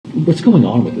What's going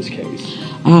on with this case?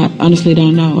 I honestly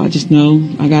don't know. I just know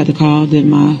I got the call that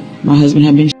my husband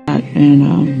had been shot,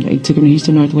 and they took him to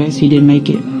Houston Northwest. He didn't make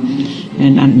it.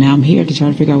 And now I'm here to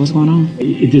try to figure out what's going on.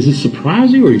 Does this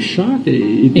surprise you, or are you shocked?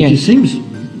 It just seems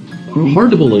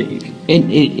hard to believe.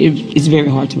 It's very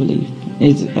hard to believe.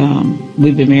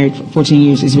 We've been married for 14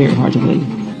 years. It's very hard to believe.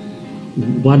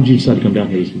 Why did you decide to come down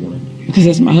here this morning? Because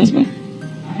that's my husband.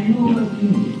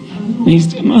 He's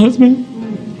still my husband.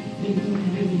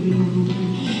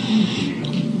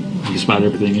 Despite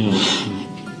everything else,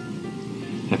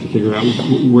 have to figure out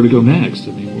where to go next.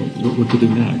 I mean, what to do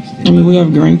next? I mean, we have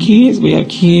grandkids, we have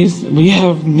kids, we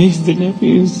have nieces and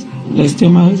nephews. That's still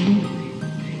my husband.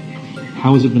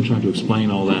 How has it been trying to explain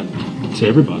all that to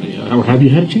everybody? Or have you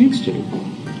had a chance to?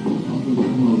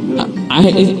 I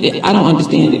don't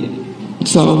understand it.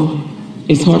 So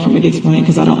it's hard for me to explain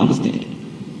because I don't understand it.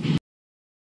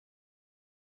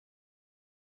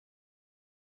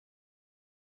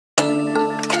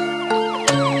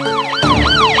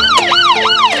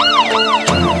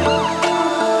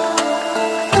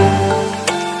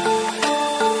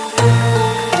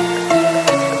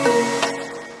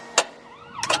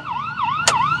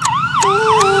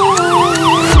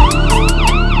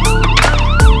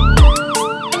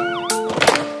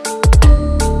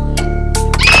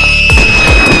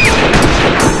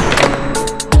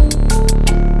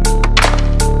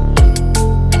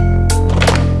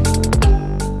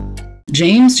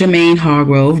 James Jermaine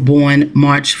Hargrove, born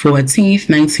March 14th,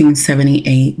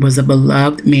 1978, was a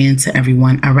beloved man to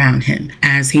everyone around him,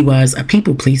 as he was a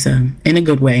people pleaser in a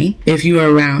good way. If you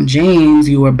were around James,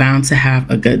 you were bound to have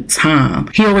a good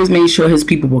time. He always made sure his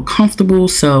people were comfortable,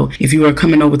 so if you were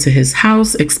coming over to his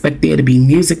house, expect there to be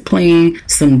music playing,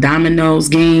 some dominoes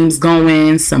games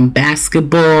going, some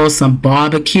basketball, some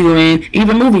barbecuing,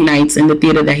 even movie nights in the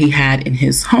theater that he had in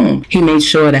his home. He made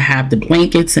sure to have the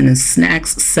blankets and the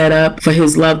snacks set up for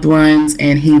his loved ones,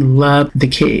 and he loved the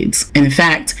kids. In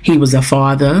fact, he was a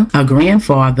father, a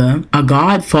grandfather, a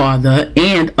godfather,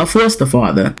 and a foster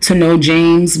father. To know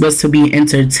James was to be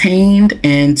entertained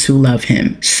and to love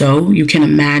him. So you can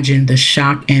imagine the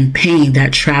shock and pain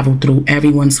that traveled through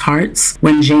everyone's hearts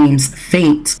when James'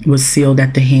 fate was sealed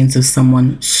at the hands of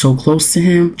someone so close to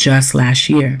him just last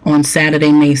year. On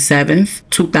Saturday, May 7th,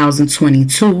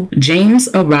 2022, James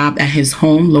arrived at his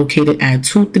home located at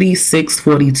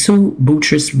 23642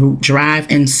 Boutrous Route Drive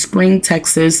in Spring,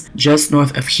 Texas, just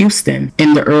north of Houston,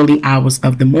 in the early hours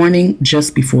of the morning,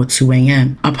 just before 2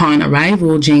 a.m. Upon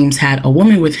arrival, James had a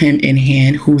woman with him in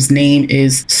hand whose name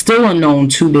is still unknown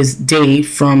to this day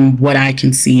from what I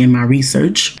can see in my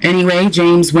research. Anyway,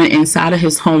 James went inside of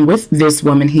his home with this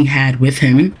woman he had with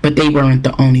him, but they weren't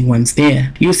the only ones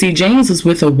there. You see, James was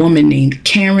with a woman named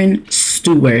Karen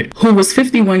Stewart, who was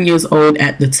 51 years old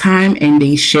at the time, and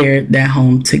they shared their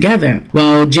home together.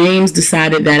 Well, James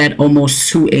decided that at almost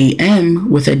 2 a.m.,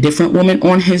 with a different woman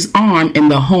on his arm in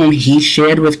the home he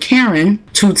shared with Karen,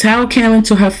 to tell Karen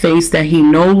to her face that he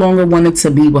no longer wanted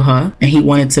to be with her and he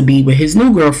wanted to be with his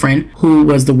new girlfriend, who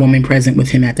was the woman present with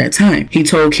him at that time. He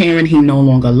told Karen he no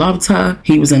longer loved her,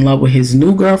 he was in love with his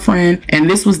new girlfriend, and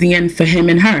this was the end for him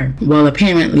and her. Well,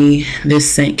 apparently, this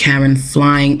sent Karen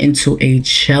flying into a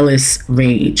jealous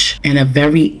rage, and a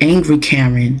very angry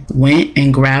Karen went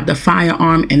and grabbed a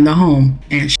firearm in the home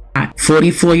and shot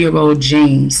 44-year-old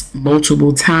James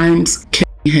multiple times, killing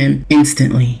him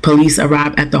instantly. Police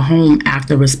arrived at the home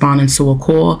after responding to a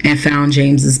call and found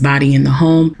James's body in the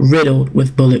home riddled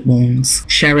with bullet wounds.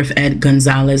 Sheriff Ed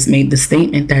Gonzalez made the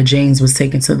statement that James was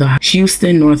taken to the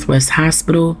Houston Northwest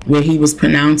Hospital, where he was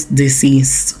pronounced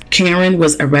deceased. Karen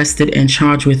was arrested and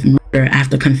charged with murder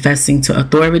after confessing to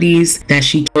authorities that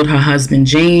she killed her husband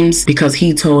James because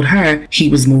he told her he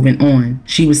was moving on.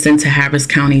 She was sent to Harris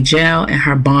County Jail and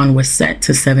her bond was set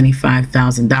to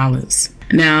 $75,000.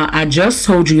 Now, I just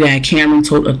told you that Karen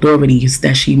told authorities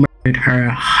that she murdered her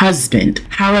husband.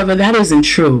 However, that isn't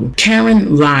true.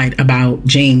 Karen lied about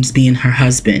James being her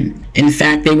husband. In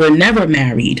fact, they were never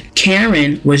married.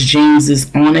 Karen was James's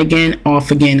on-again,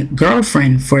 off-again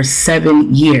girlfriend for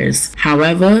 7 years.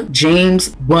 However,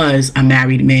 James was a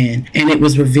married man, and it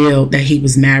was revealed that he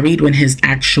was married when his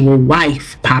actual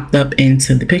wife popped up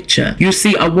into the picture. You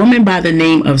see, a woman by the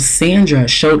name of Sandra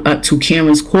showed up to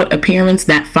Karen's court appearance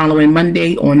that following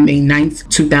Monday on May 9th,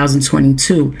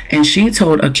 2022, and she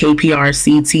told a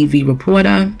KPRC TV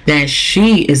reporter that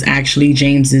she is actually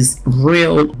James's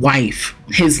real wife,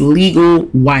 his legal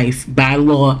wife by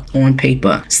law on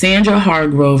paper. Sandra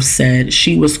Hargrove said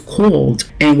she was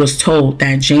called and was told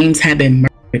that James had been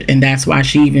murdered and that's why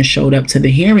she even showed up to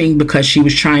the hearing, because she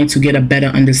was trying to get a better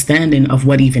understanding of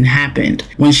what even happened.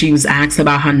 When she was asked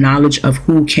about her knowledge of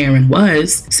who Karen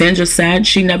was, Sandra said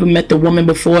she never met the woman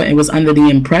before and was under the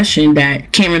impression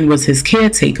that Karen was his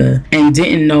caretaker and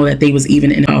didn't know that they was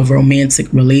even in a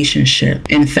romantic relationship.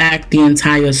 In fact, the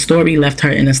entire story left her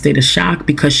in a state of shock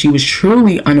because she was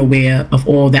truly unaware of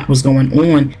all that was going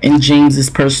on in James's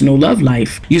personal love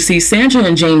life. You see, Sandra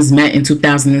and James met in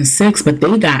 2006, but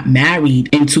they got married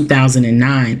in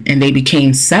 2009 and they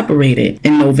became separated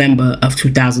in November of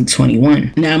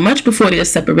 2021. Now, much before their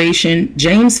separation,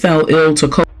 James fell ill to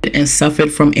COVID and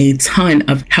suffered from a ton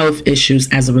of health issues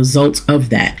as a result of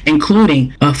that,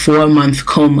 including a 4-month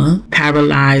coma,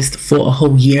 paralyzed for a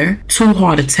whole year, 2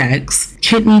 heart attacks,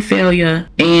 kidney failure,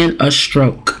 and a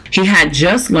stroke. He had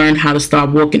just learned how to start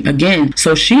walking again,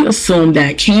 so she assumed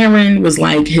that Karen was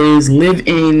like his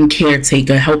live-in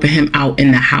caretaker, helping him out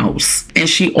in the house. And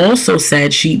she also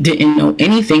said she didn't know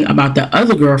anything about the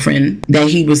other girlfriend that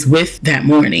he was with that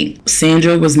morning.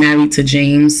 Sandra was married to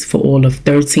James for all of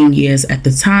 13 years at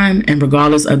the time, and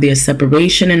regardless of their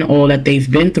separation and all that they've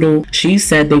been through, she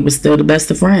said they were still the best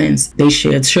of friends. They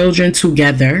shared children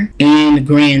together and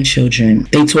grandchildren.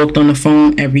 They talked on the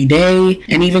phone every day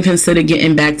and even considered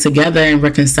getting back together and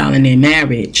reconciling their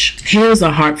marriage. Here's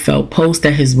a heartfelt post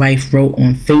that his wife wrote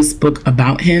on Facebook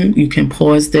about him. You can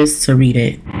pause this to read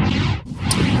it.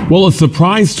 Well, a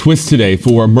surprise twist today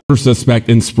for a murder suspect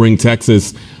in Spring,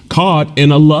 Texas, caught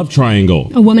in a love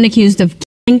triangle. A woman accused of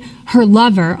killing her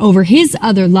lover over his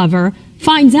other lover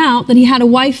finds out that he had a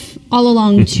wife all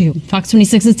along too. Fox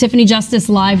 26's Tiffany Justice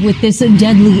live with this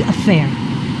deadly affair.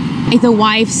 The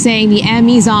wife saying the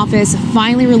ME's office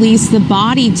finally released the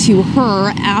body to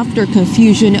her after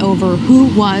confusion over who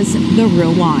was the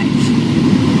real wife.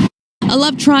 A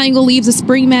love triangle leaves a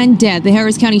Spring man dead. The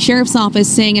Harris County Sheriff's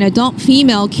Office saying an adult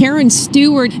female, Karen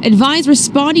Stewart, advised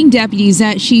responding deputies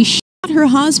that she shot her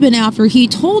husband after he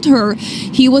told her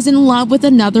he was in love with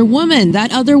another woman.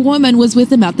 That other woman was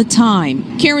with him at the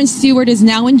time. Karen Stewart is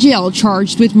now in jail,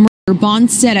 charged with murder.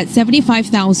 Bond set at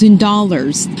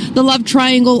 $75,000. The love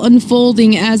triangle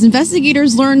unfolding as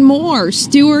investigators learn more.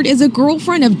 Stewart is a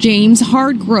girlfriend of James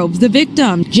Hargrove, the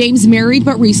victim. James married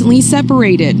but recently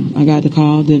separated. I got the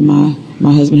call that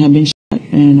my husband had been shot,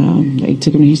 and they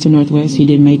took him to Houston Northwest. He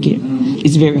didn't make it.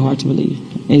 It's very hard to believe.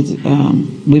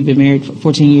 We've been married for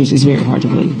 14 years. It's very hard to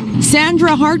believe.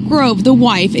 Sandra Hargrove, the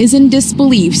wife, is in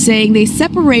disbelief, saying they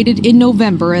separated in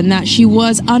November and that she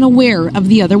was unaware of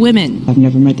the other women. I've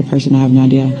never met the person. I have no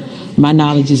idea. My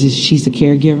knowledge is she's a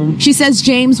caregiver. She says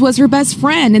James was her best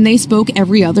friend and they spoke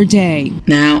every other day.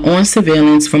 Now, on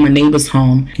surveillance from a neighbor's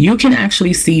home, you can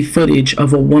actually see footage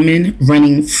of a woman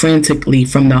running frantically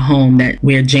from the home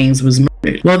where James was murdered.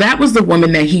 Well, that was the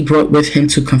woman that he brought with him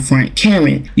to confront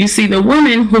Karen. You see, the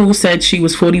woman who said she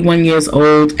was 41 years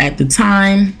old at the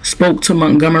time spoke to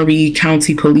Montgomery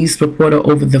County Police reporter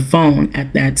over the phone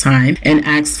at that time and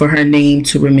asked for her name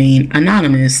to remain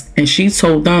anonymous. And she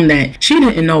told them that she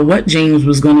didn't know what James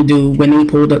was going to do when they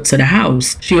pulled up to the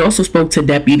house. She also spoke to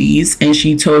deputies and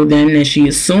she told them that she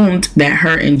assumed that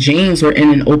her and James were in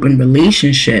an open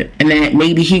relationship and that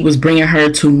maybe he was bringing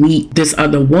her to meet this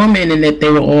other woman and that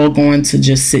they were all going to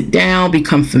just sit down,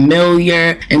 become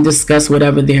familiar, and discuss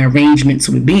whatever their arrangements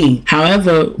would be.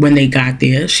 However, when they got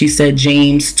there, she said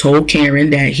James told Karen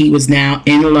that he was now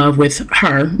in love with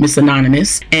her, Miss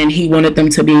Anonymous, and he wanted them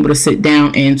to be able to sit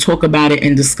down and talk about it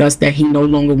and discuss that he no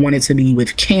longer wanted to be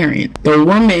with Karen. The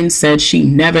woman said she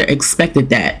never expected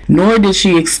that, nor did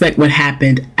she expect what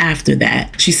happened after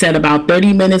that. She said about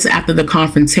 30 minutes after the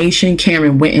confrontation,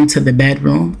 Karen went into the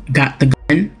bedroom, got the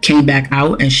gun, came back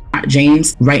out, and shot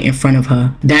James right in front of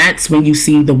her. That's when you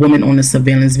see the woman on the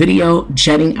surveillance video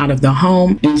jetting out of the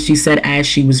home, and she said as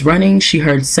she was running, she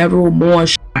heard several more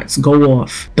shots go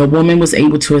off. The woman was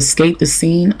able to escape the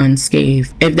scene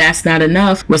unscathed. If that's not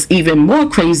enough, what's even more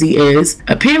crazy is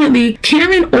apparently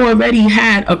Karen already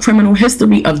had a criminal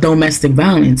history of domestic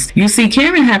violence. You see,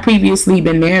 Karen had previously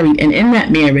been married, and in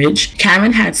that marriage,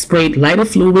 Karen had sprayed lighter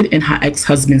fluid in her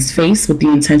ex-husband's face with the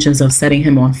intentions of setting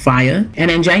him on fire. And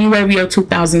in January of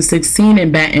 2016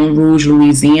 in Baton Rouge,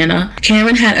 Louisiana,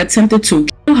 Karen had attempted to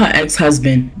kill her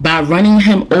ex-husband by running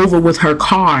him over with her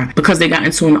car because they got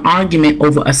into an argument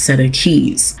over for a set of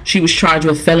keys. She was charged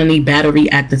with felony battery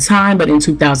at the time, but in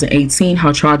 2018,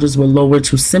 her charges were lowered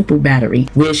to simple battery,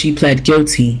 where she pled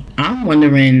guilty. I'm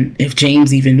wondering if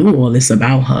James even knew all this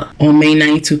about her. On May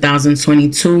 9,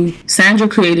 2022, Sandra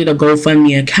created a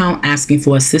GoFundMe account asking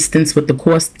for assistance with the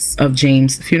costs of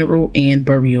James' funeral and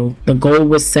burial. The goal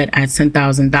was set at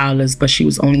 $10,000, but she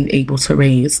was only able to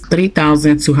raise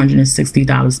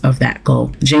 $3,260 of that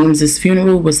goal. James's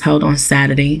funeral was held on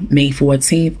Saturday, May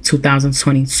 14,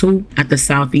 2022, at the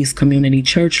Southeast Community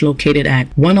Church located at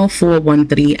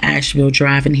 10413 Asheville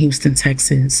Drive in Houston,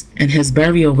 Texas, and his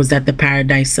burial was at the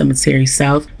Paradise Cemetery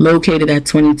South, located at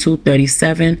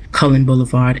 2237 Cullen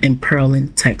Boulevard in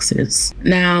Pearland, Texas.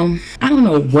 Now, I don't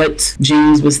know what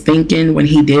James was thinking when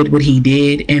he did what he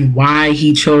did and why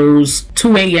he chose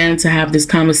 2 a.m. to have this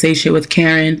conversation with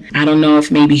Karen. I don't know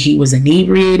if maybe he was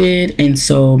inebriated and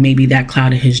so maybe that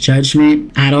clouded his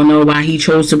judgment. I don't know why he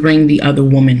chose to bring the other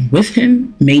woman with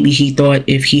him. Maybe he thought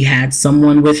if he had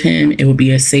someone with him, it would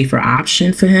be a safer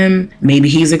option for him. Maybe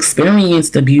he's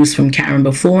experienced abuse from Karen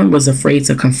before and was afraid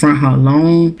to confront her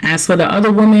alone. As for the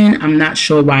other woman, I'm not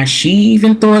sure why she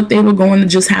even thought they were going to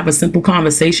just have a simple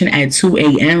conversation at 2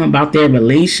 a.m. about their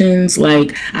relations.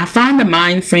 Like, I find the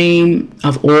mind frame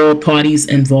of all parties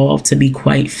involved to be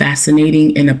quite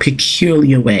fascinating in a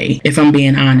peculiar way, if I'm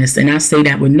being honest, and I say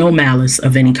that with no malice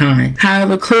of any kind.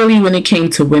 However, clearly when it came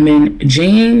to women,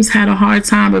 James had a hard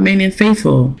time remaining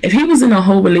faithful. If he was in a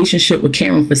whole relationship with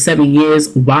Karen for 7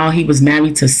 years while he was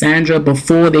married to Sandra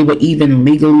before they were even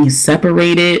legally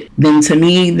separated, then to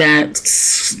me that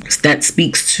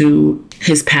speaks to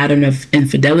his pattern of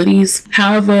infidelities.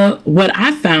 However, what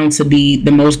I found to be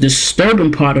the most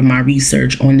disturbing part of my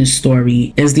research on this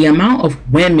story is the amount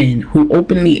of women who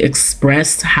openly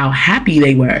expressed how happy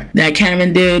they were that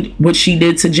Karen did what she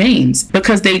did to James,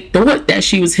 because they thought that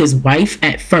she was his wife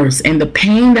at first, and the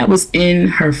pain that was in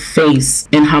her face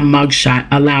in her mugshot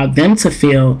allowed them to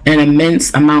feel an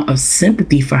immense amount of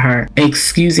sympathy for her,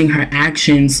 excusing her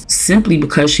actions simply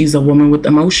because she's a woman with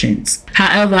emotions.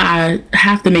 However, I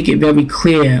have to make it very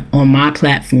clear on my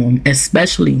platform,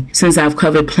 especially since I've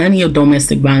covered plenty of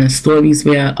domestic violence stories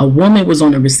where a woman was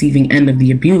on the receiving end of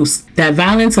the abuse, that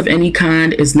violence of any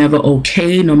kind is never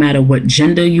okay, no matter what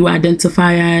gender you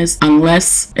identify as,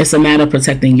 unless it's a matter of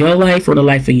protecting your life or the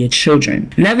life of your children.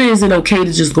 Never is it okay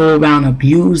to just go around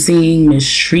abusing,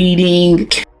 mistreating,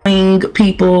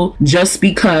 people just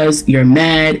because you're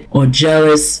mad or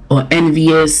jealous or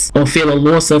envious or feel a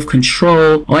loss of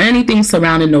control or anything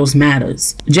surrounding those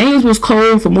matters. James was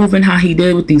cold for moving how he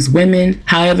did with these women.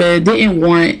 However, it didn't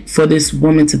warrant for this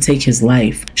woman to take his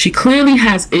life. She clearly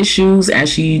has issues as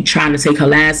she tried to take her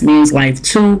last man's life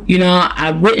too. You know, I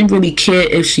wouldn't really care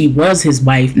if she was his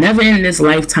wife. Never in this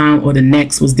lifetime or the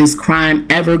next was this crime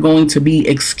ever going to be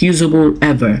excusable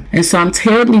ever. And so I'm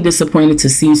terribly disappointed to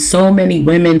see so many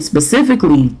women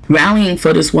specifically rallying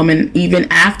for this woman even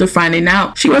after finding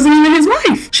out she wasn't even his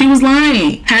wife. She was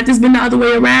lying. Had this been the other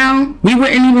way around, we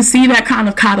wouldn't even see that kind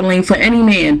of coddling for any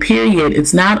man, period.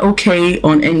 It's not okay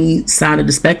on any side of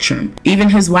the spectrum. Even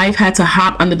his wife had to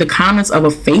hop under the comments of a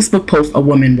Facebook post a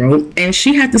woman wrote, and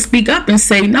she had to speak up and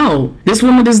say, no, this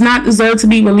woman does not deserve to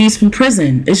be released from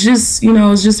prison. It's just, you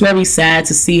know, it's just very sad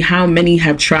to see how many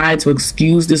have tried to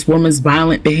excuse this woman's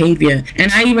violent behavior.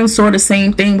 And I even saw the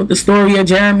same thing with the story of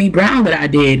Jeremy Brown that I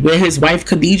did, where his wife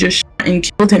Khadijah shot and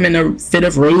killed him in a fit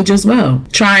of rage as well,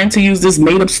 trying to use this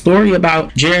made-up story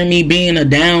about Jeremy being a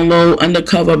down low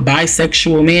undercover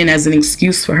bisexual man as an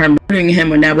excuse for her murdering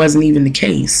him when that wasn't even the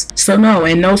case. So no,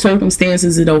 in no circumstance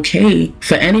is it okay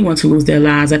for anyone to lose their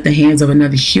lives at the hands of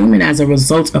another human as a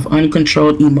result of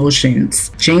uncontrolled emotions.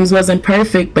 James wasn't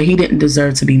perfect, but he didn't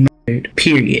deserve to be murdered.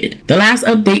 Period. The last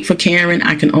update for Karen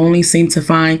I can only seem to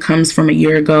find comes from a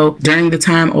year ago during the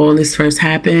time all this first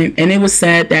happened, and it was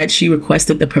said that she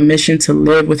requested the permission to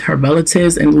live with her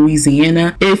relatives in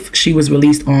Louisiana if she was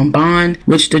released on bond,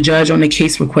 which the judge on the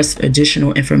case requested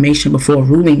additional information before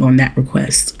ruling on that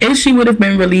request. If she would have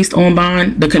been released on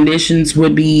bond, the conditions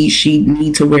would be she'd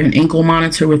need to wear an ankle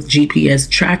monitor with GPS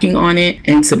tracking on it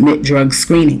and submit drug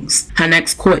screenings. Her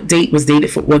next court date was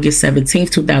dated for August 17,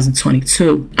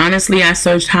 2022. Honestly, I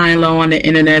searched high and low on the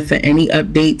internet for any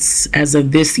updates as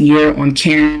of this year on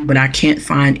Karen, but I can't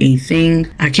find a thing.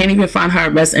 I can't even find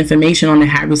her arrest information on the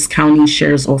Harris County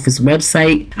Sheriff's Office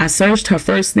website. I searched her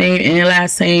first name and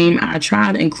last name. I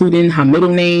tried including her middle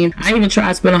name. I even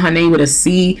tried spelling her name with a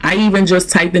C. I even just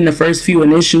typed in the first few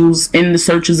initials in the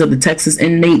searches of the Texas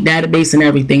inmate database and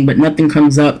everything, but nothing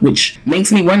comes up, which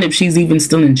makes me wonder if she's even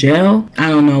still in jail. I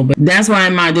don't know, but that's why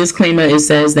in my disclaimer it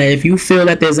says that if you feel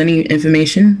that there's any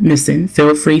information missing.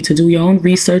 Feel free to do your own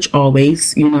research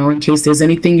always, you know, in case there's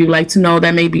anything you'd like to know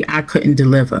that maybe I couldn't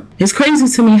deliver. It's crazy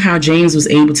to me how James was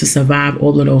able to survive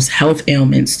all of those health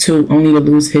ailments too, only to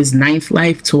lose his 9th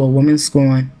life to a woman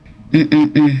scorn.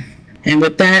 And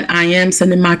with that, I am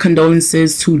sending my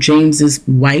condolences to James's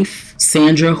wife,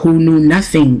 Sandra, who knew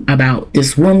nothing about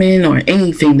this woman or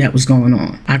anything that was going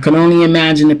on. I can only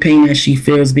imagine the pain that she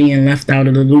feels being left out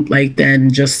of the loop like that,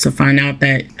 and just to find out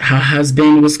that her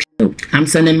husband was killed. I'm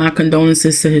sending my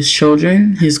condolences to his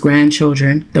children, his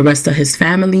grandchildren, the rest of his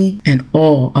family, and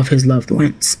all of his loved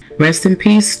ones. Rest in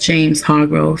peace, James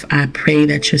Hargrove. I pray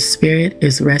that your spirit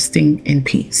is resting in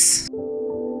peace.